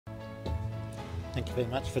Thank you very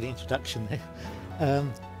much for the introduction there.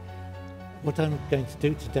 What I'm going to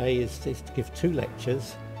do today is to give two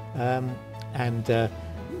lectures, and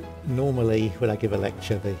normally when I give a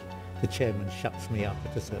lecture the chairman shuts me up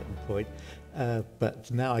at a certain point,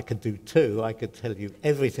 but now I could do two. I could tell you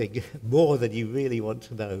everything more than you really want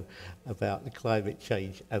to know about the climate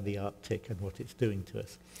change and the Arctic and what it's doing to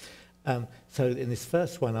us. So in this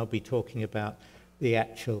first one I'll be talking about the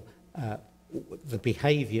actual the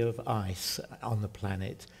behavior of ice on the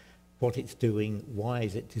planet, what it's doing, why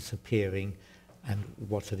is it disappearing, and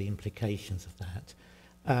what are the implications of that.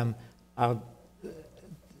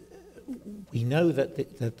 We know that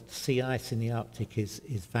the sea ice in the Arctic is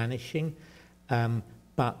vanishing, and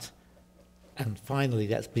finally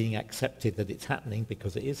that's being accepted that it's happening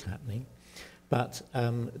because it is happening. But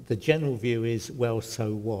the general view is, well,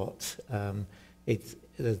 so what?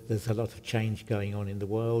 There's a lot of change going on in the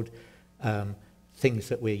world. Things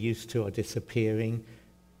that we're used to are disappearing.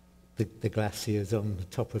 The glaciers on the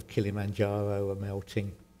top of Kilimanjaro are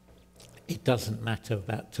melting. It doesn't matter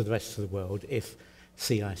to the rest of the world if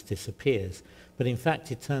sea ice disappears. But in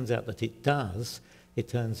fact, it turns out that it does. It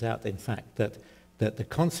turns out, in fact, that the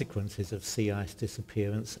consequences of sea ice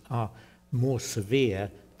disappearance are more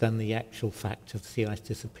severe than the actual fact of sea ice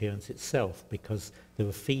disappearance itself, because there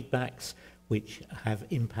are feedbacks which have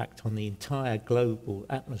impact on the entire global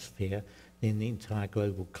atmosphere, in the entire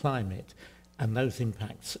global climate, and those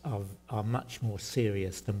impacts are much more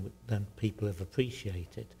serious than people have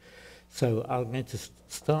appreciated. So I'm going to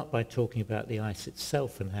start by talking about the ice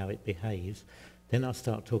itself and how it behaves. Then I'll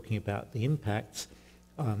start talking about the impacts,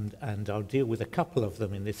 and I'll deal with a couple of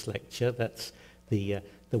them in this lecture. That's the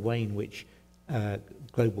way in which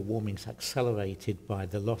global warming is accelerated by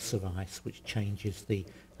the loss of ice, which changes the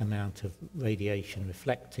amount of radiation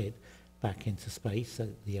reflected back into space, so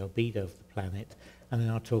the albedo of the planet. And then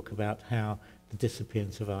I'll talk about how the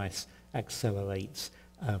disappearance of ice accelerates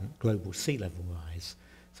global sea level rise.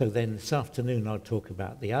 So then this afternoon I'll talk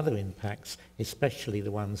about the other impacts, especially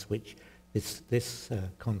the ones which this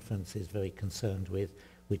conference is very concerned with,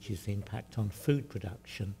 which is the impact on food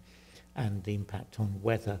production and the impact on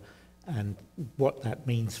weather and what that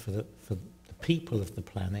means for the people of the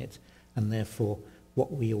planet, and therefore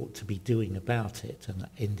what we ought to be doing about it, and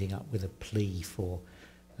ending up with a plea for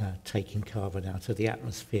taking carbon out of the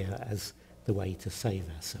atmosphere as the way to save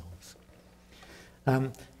ourselves.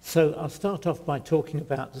 So I'll start off by talking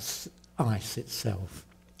about the ice itself,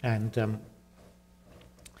 and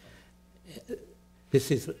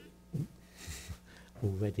this is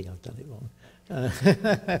already I've done it wrong.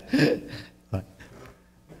 Right.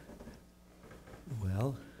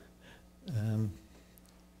 Well,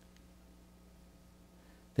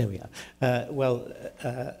 there we are.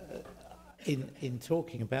 In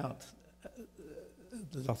talking about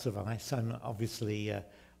the loss of ice, I'm obviously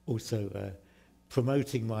also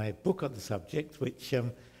promoting my book on the subject, which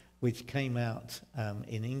came out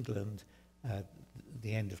in England at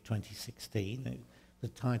the end of 2016. The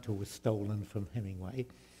title was stolen from Hemingway,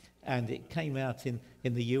 and it came out in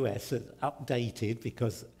the US updated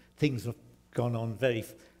because things have gone on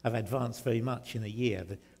have advanced very much in a year.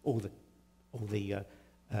 All the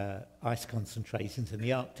ice concentrations in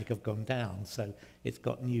the Arctic have gone down, so it's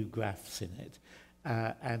got new graphs in it,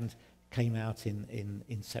 and came out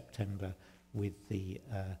in September with the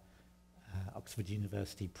Oxford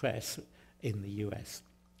University Press in the US.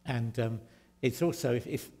 And it's also,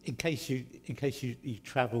 in case you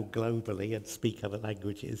travel globally and speak other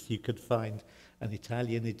languages, you could find an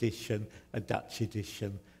Italian edition, a Dutch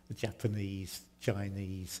edition, a Japanese,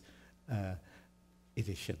 Chinese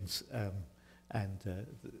editions. And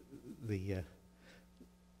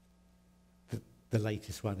the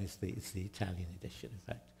latest one is the Italian edition, in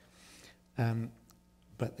fact.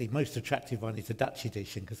 But the most attractive one is the Dutch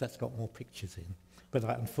edition, because that's got more pictures in. But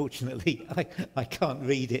unfortunately, I can't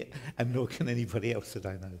read it, and nor can anybody else that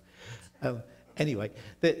I know. Anyway,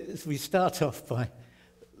 we start off by,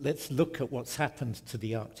 let's look at what's happened to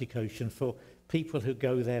the Arctic Ocean. For people who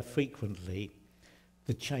go there frequently,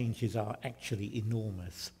 the changes are actually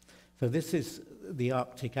enormous. So this is the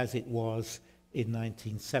Arctic as it was in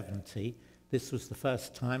 1970. This was the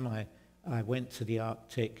first time I went to the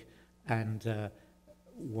Arctic and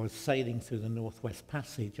was sailing through the Northwest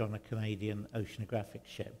Passage on a Canadian oceanographic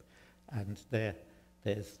ship. And there's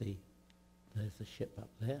the ship up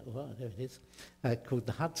there. Oh, there it is, called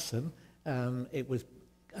the Hudson. It was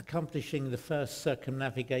accomplishing the first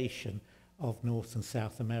circumnavigation of North and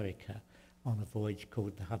South America on a voyage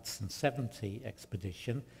called the Hudson 70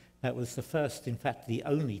 expedition. That was the first, in fact, the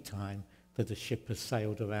only time that a ship has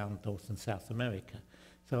sailed around North and South America.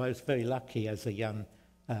 So I was very lucky as a young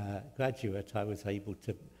graduate, I was able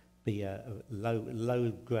to be a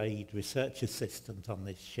low-grade research assistant on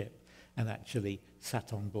this ship and actually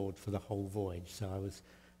sat on board for the whole voyage. So I was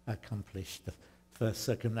accomplished the first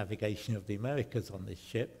circumnavigation of the Americas on this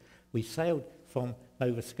ship. We sailed from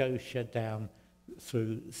Nova Scotia down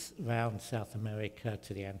through round South America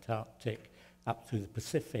to the Antarctic, up through the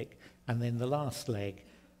Pacific, and then the last leg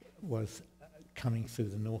was coming through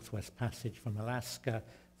the Northwest Passage from Alaska,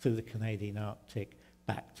 through the Canadian Arctic,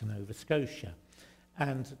 back to Nova Scotia.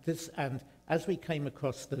 And as we came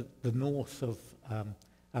across the north of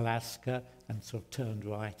Alaska and sort of turned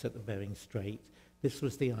right at the Bering Strait, this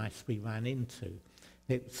was the ice we ran into.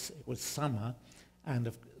 It was summer, and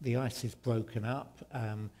the ice is broken up,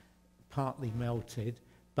 partly melted,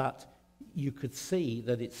 but you could see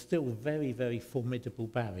that it's still a very, very formidable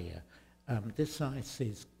barrier. This ice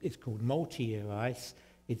is called multi-year ice.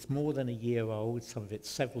 It's more than a year old, some of it's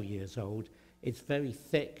several years old. It's very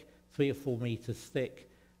thick, 3 or 4 meters thick.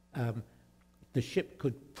 The ship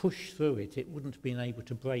could push through it. It wouldn't have been able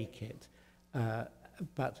to break it.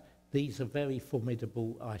 But these are very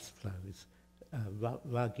formidable ice flows,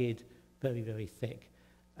 rugged, very, very thick.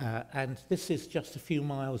 And this is just a few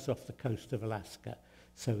miles off the coast of Alaska.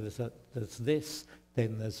 So there's this,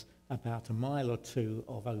 then there's about a mile or two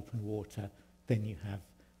of open water, then you have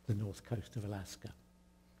the north coast of Alaska.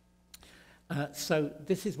 So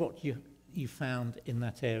this is what you found in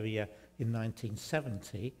that area in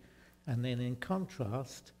 1970, and then in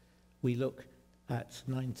contrast, we look at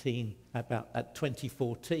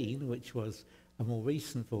 2014, which was a more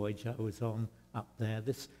recent voyage I was on up there.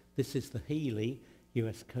 This is the Healy,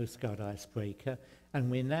 US Coast Guard icebreaker,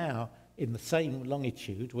 and we're now in the same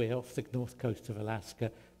longitude. We're off the north coast of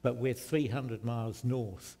Alaska, but we're 300 miles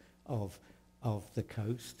north of the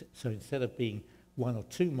coast. So instead of being 1 or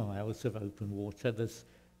 2 miles of open water, there's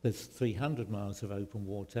 300 miles of open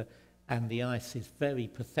water, and the ice is very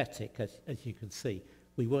pathetic, as you can see.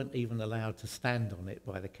 We weren't even allowed to stand on it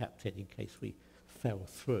by the captain in case we fell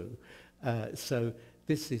through. So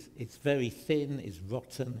it's very thin, it's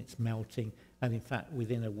rotten, it's melting, and in fact,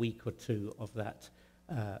 within a week or two of that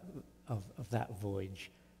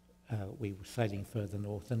voyage, we were sailing further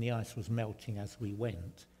north, and the ice was melting as we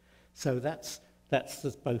went. So that's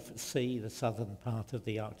both at sea, the southern part of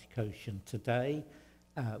the Arctic Ocean today,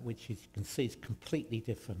 which as you can see is completely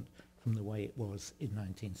different from the way it was in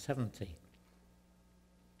 1970.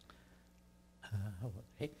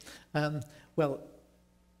 Well,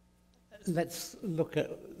 let's look at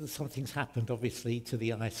something's happened, obviously, to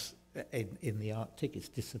the ice in the Arctic. It's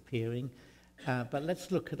disappearing. But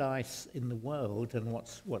let's look at ice in the world and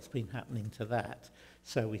what's been happening to that.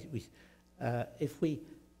 So if we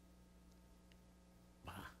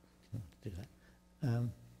do that.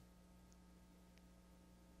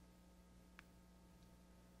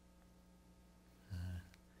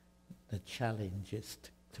 The challenge is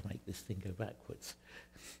to make this thing go backwards.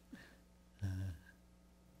 The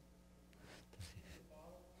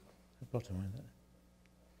bottom one.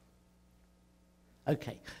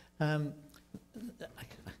 Okay. I'm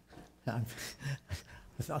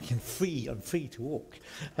free to walk.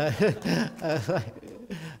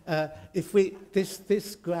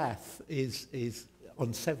 This graph is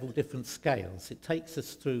on several different scales. It takes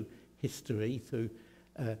us through history.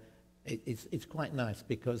 It's quite nice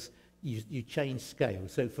because you change scale.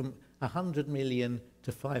 So from 100 million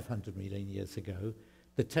to 500 million years ago,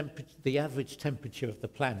 the average temperature of the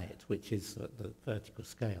planet, which is the vertical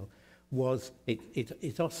scale,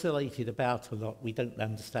 it oscillated about a lot. We don't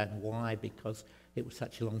understand why, because it was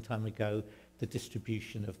such a long time ago. The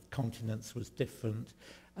distribution of continents was different.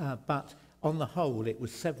 But on the whole, it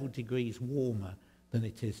was several degrees warmer than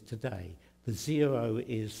it is today. The zero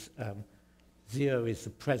is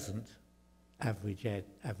the present average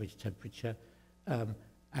temperature.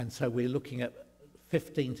 And so we're looking at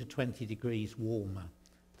 15 to 20 degrees warmer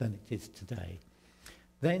than it is today.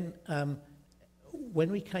 Then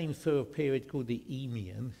when we came through a period called the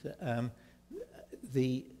Eemian,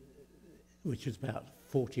 which was about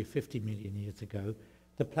 40 or 50 million years ago,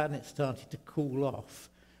 the planet started to cool off,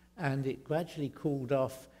 and it gradually cooled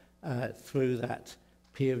off through that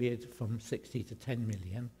period from 60 to 10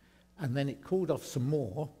 million, and then it cooled off some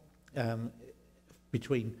more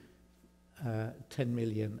between 10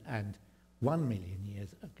 million and 1 million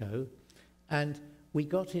years ago, and we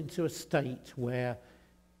got into a state where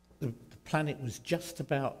the planet was just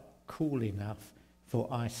about cool enough for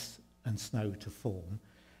ice and snow to form,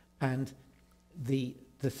 and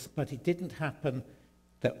but it didn't happen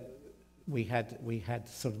that we had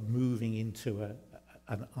sort of moving into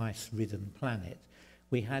an ice-ridden planet.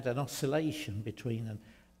 We had an oscillation between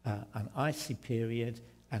an icy period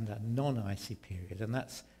and a non-icy period, and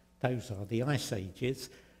those are the ice ages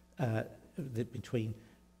between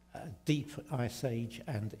deep ice age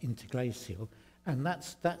and interglacial, and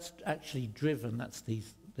that's actually driven, that's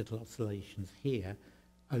these little oscillations here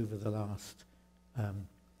over the last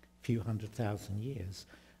few 100,000 years.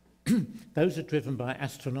 Those are driven by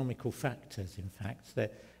astronomical factors, in fact.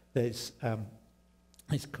 There's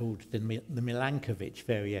it's called the Milankovitch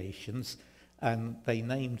variations, and they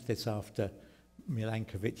named this after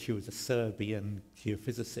Milankovitch, who was a Serbian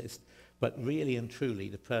geophysicist, but really and truly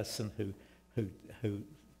the person who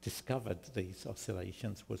discovered these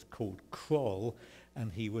oscillations was called Kroll,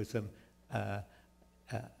 and he was an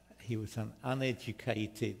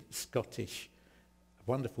uneducated Scottish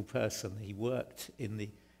wonderful person. He worked in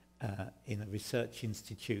a research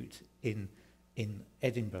institute in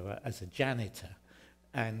Edinburgh as a janitor,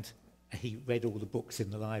 and he read all the books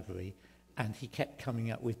in the library, and he kept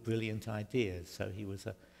coming up with brilliant ideas. So he was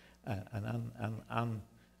an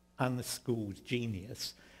unschooled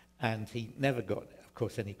genius, and he never got, of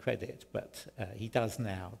course, any credit, but he does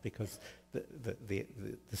now, because the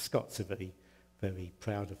Scots are very, very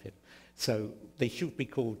proud of him. So they should be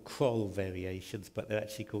called Kroll variations, but they're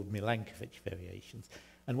actually called Milankovitch variations.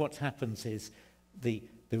 And what happens is there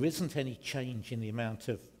isn't any change in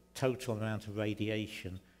the total amount of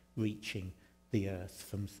radiation reaching the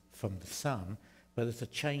Earth from the Sun, but there's a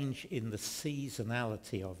change in the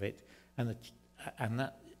seasonality of it, and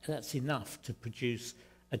that's enough to produce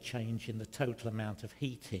a change in the total amount of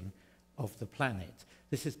heating of the planet.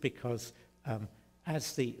 This is because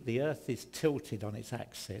as the Earth is tilted on its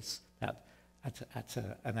axis at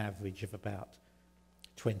an average of about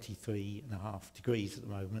 23.5 degrees at the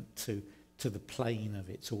moment to the plane of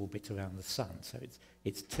its orbit around the Sun. So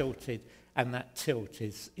it's tilted, and that tilt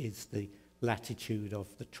is the latitude of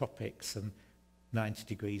the tropics, and 90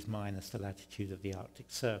 degrees minus the latitude of the Arctic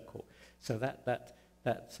Circle. So that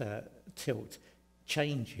tilt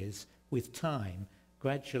changes with time.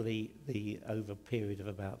 Gradually, over a period of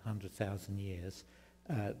about 100,000 years,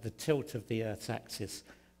 the tilt of the Earth's axis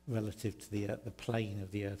relative to the plane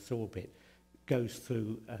of the Earth's orbit goes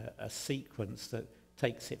through a sequence that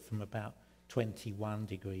takes it from about 21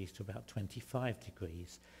 degrees to about 25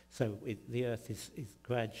 degrees. So the Earth is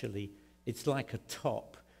gradually, it's like a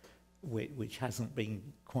top which hasn't been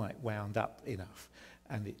quite wound up enough,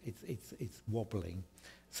 and it's wobbling.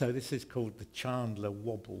 So this is called the Chandler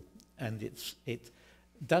wobble, and it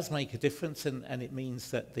does make a difference, and it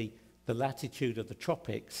means that the latitude of the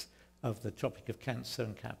tropics, of the Tropic of Cancer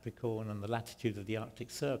and Capricorn, and the latitude of the Arctic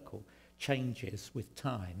Circle changes with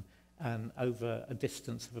time, and over a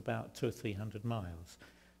distance of about 200 or 300 miles.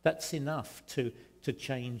 That's enough to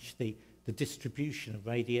change the distribution of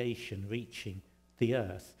radiation reaching the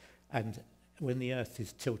Earth. And when the Earth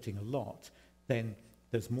is tilting a lot, then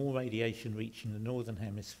there's more radiation reaching the northern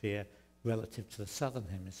hemisphere relative to the southern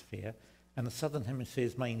hemisphere. And the southern hemisphere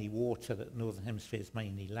is mainly water, the northern hemisphere is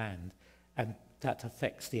mainly land. And that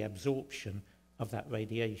affects the absorption of that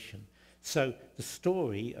radiation. So the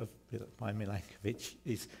story by Milankovitch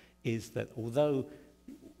is that although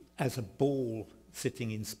as a ball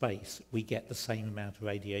sitting in space, we get the same amount of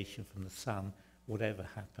radiation from the sun, whatever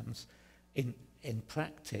happens, in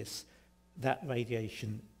practice, that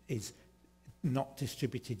radiation is not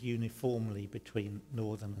distributed uniformly between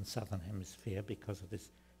northern and southern hemisphere because of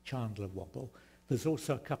this Chandler wobble. There's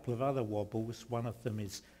also a couple of other wobbles. One of them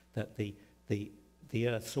is that the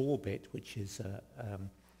Earth's orbit, which is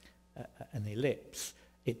an ellipse,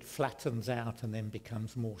 it flattens out and then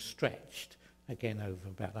becomes more stretched, again over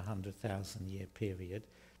about 100,000 year period.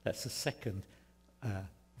 That's the second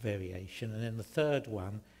variation. And then the third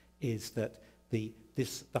one is that the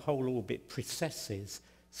whole orbit precesses,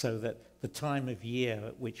 so that the time of year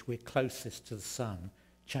at which we're closest to the sun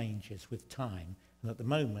changes with time. And at the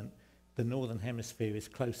moment, the northern hemisphere is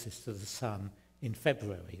closest to the sun in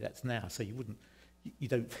February. That's now, so you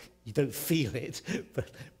don't feel it,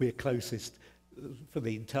 but we're closest for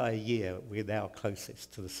the entire year. We're now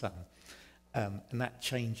closest to the sun, and that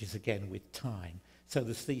changes again with time. So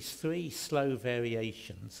there's these three slow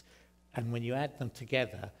variations, and when you add them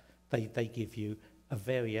together, they give you a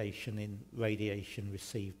variation in radiation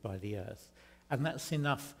received by the Earth. And that's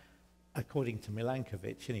enough, according to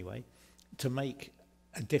Milankovitch anyway, to make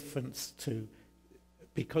a difference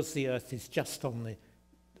because the Earth is just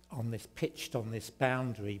pitched on this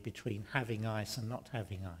boundary between having ice and not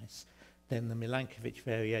having ice, then the Milankovitch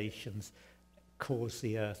variations cause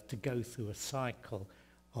the Earth to go through a cycle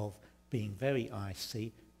of being very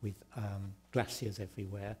icy with glaciers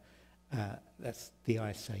everywhere. That's the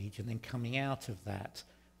Ice Age, and then coming out of that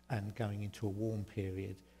and going into a warm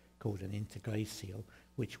period called an interglacial,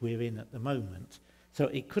 which we're in at the moment. So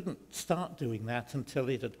it couldn't start doing that until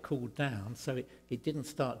it had cooled down. So it didn't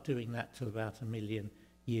start doing that till about 1 million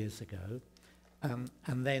years ago.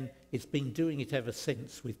 And then it's been doing it ever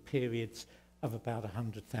since, with periods of about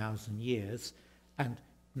 100,000 years. And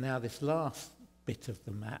now this last bit of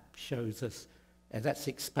the map shows us, that's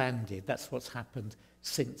expanded. That's what's happened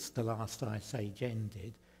since the last ice age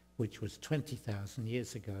ended, which was 20,000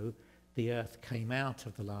 years ago. The Earth came out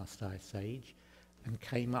of the last ice age and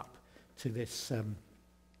came up to this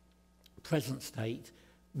present state,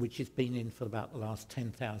 which it's been in for about the last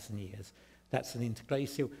 10,000 years. That's an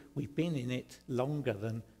interglacial. We've been in it longer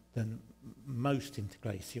than most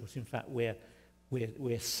interglacials. In fact, we're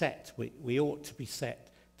set. We ought to be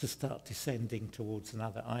set to start descending towards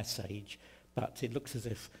another ice age, but it looks as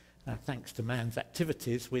if, thanks to man's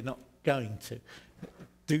activities, we're not going to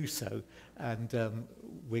do so, and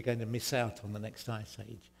we're going to miss out on the next ice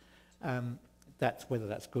age. That's whether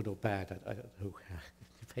that's good or bad. I don't know.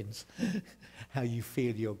 It depends how you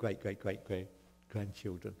feel your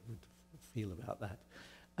great-great-great-grandchildren would feel about that.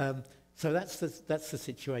 So that's the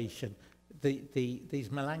situation. These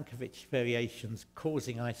Milankovitch variations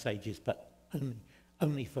causing ice ages, but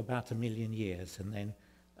only for about 1 million years, and then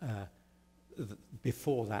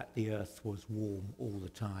before that the Earth was warm all the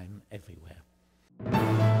time, everywhere.